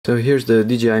So here's the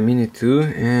DJI Mini 2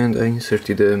 and I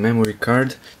inserted a memory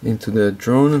card into the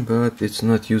drone, but it's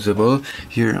not usable.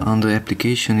 Here on the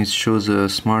application it shows a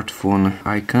smartphone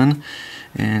icon,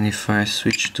 and if I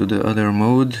switch to the other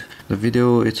mode, the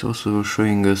video, it's also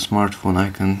showing a smartphone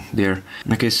icon there.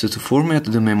 Okay, so to format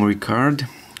the memory card,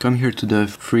 come here to the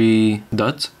three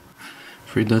dots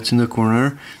in the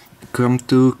corner, come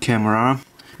to camera,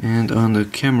 and on the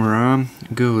camera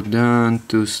go down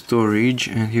to storage,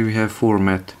 and here we have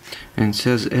format, and it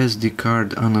says SD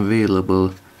card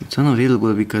unavailable. It's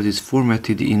unavailable because it's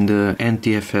formatted in the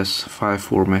NTFS file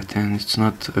format and it's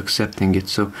not accepting it.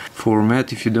 So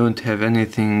format, if you don't have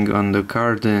anything on the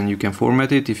card, then you can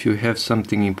format it. If you have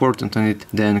something important on it,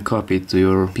 then copy it to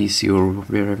your PC or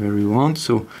wherever you want.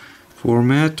 So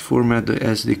format the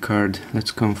SD card.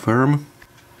 Let's confirm.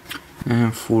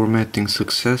 And formatting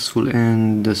successful,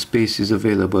 and the space is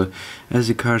available.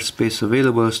 SD card space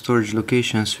available, storage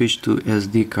location switch to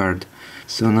SD card.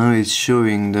 So now it's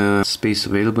showing the space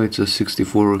available. It's a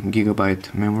 64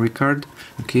 GB memory card.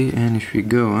 Okay, and if we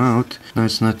go out, now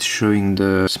it's not showing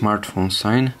the smartphone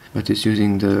sign, but it's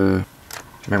using the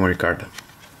memory card.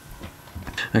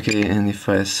 Okay, and if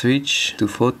I switch to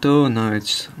photo, now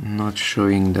it's not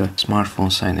showing the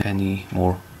smartphone sign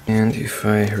anymore. And if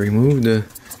I remove the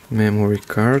memory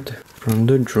card from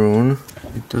the drone,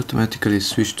 it automatically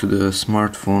switched to the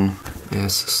smartphone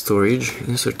as storage.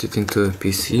 Insert it into a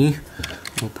PC,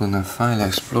 open a file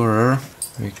explorer,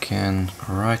 we can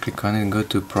right click on it and go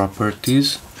to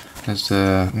properties. That's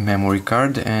the memory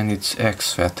card and it's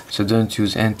exFAT. So don't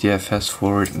use NTFS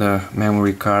for the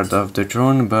memory card of the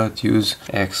drone, but use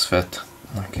exFAT.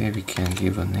 Okay, we can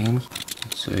give a name.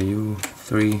 It's a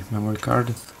U3 memory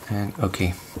card. And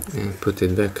okay, and put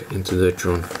it back into the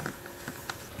drone.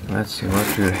 Let's see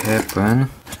what will happen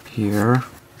here.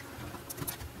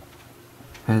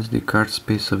 SD card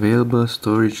space available,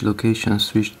 storage location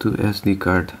switch to SD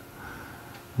card,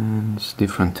 and it's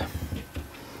different.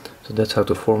 So that's how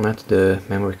to format the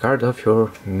memory card of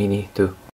your Mini 2.